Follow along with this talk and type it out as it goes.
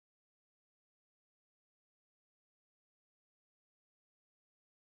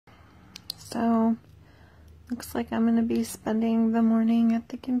So looks like I'm gonna be spending the morning at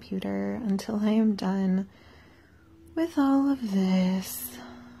the computer until I am done with all of this.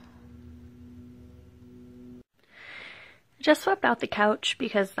 I just swept out the couch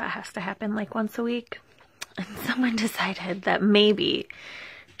because that has to happen like once a week. And someone decided that maybe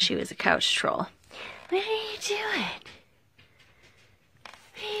she was a couch troll. What are you doing?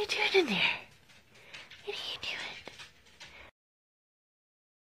 What are you doing in there? What are you doing?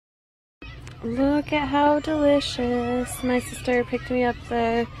 Look at how delicious. My sister picked me up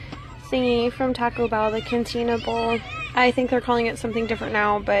the thingy from Taco Bell, the Cantina bowl. I think they're calling it something different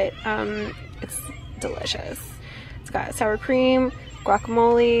now, but it's delicious. It's got sour cream,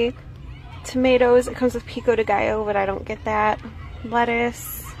 guacamole, tomatoes. It comes with pico de gallo, but I don't get that.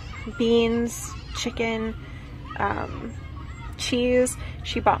 Lettuce, beans, chicken, cheese.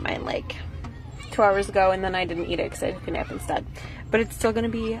 She bought mine like 2 hours ago, and then I didn't eat it because I took a nap instead. But it's still going to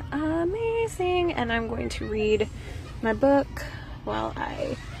be amazing, and I'm going to read my book while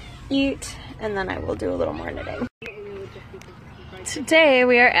I eat, and then I will do a little more knitting. Today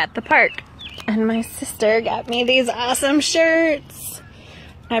we are at the park, and my sister got me these awesome shirts.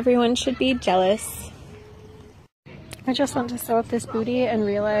 Everyone should be jealous. I just went to sew up this bootie and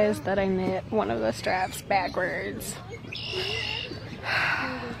realized that I knit one of the straps backwards.